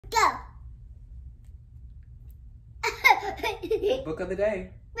Book of the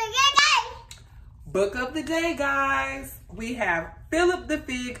day. Book of the day, guys. We have Phillip the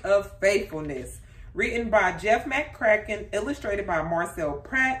Fig of Faithfulness, written by Jeff McCracken, illustrated by Marcel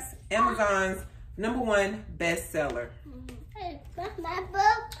Pratz, Amazon's #1 bestseller. That's my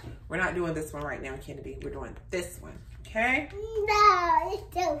book. We're not doing this one right now, Kennedy. We're doing this one, okay? No, it's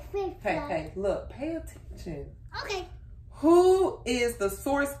still 50. Hey, look, pay attention. Okay. Who is the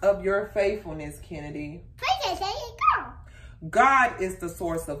source of your faithfulness, Kennedy? Princess, there you go. God is the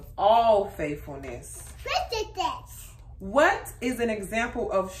source of all faithfulness. Princess. What is an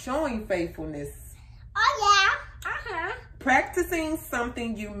example of showing faithfulness? Oh, yeah. Practicing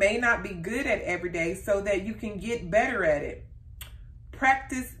something you may not be good at every day so that you can get better at it.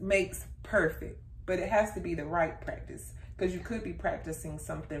 Practice makes perfect, but it has to be the right practice because you could be practicing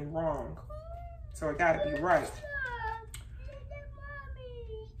something wrong. So it got to be right.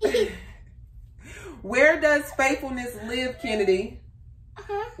 Where does faithfulness live, Kennedy?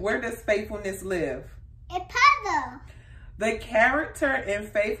 Where does faithfulness live? A puzzle. The character and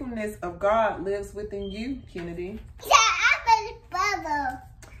faithfulness of God lives within you, Kennedy. Yeah, I'm a puzzle.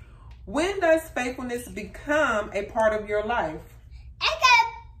 When does faithfulness become a part of your life? It's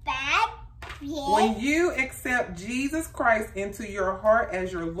a bad yes. When you accept Jesus Christ into your heart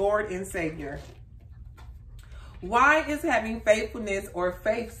as your Lord and Savior. Why is having faithfulness or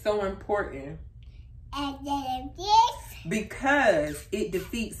faith so important? And then this. Because it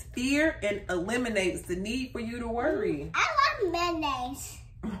defeats fear and eliminates the need for you to worry. I love mayonnaise.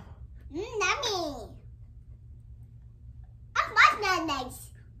 Yummy. I love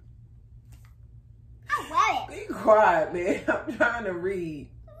mayonnaise. I love it. Be quiet, man. I'm trying to read.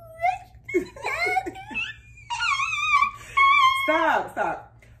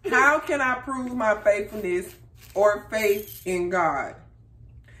 Stop. How can I prove my faithfulness or faith in God?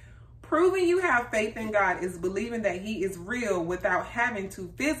 Proving you have faith in God is believing that He is real without having to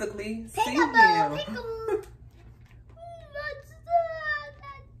physically see Him.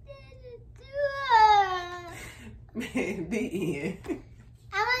 Man, the end.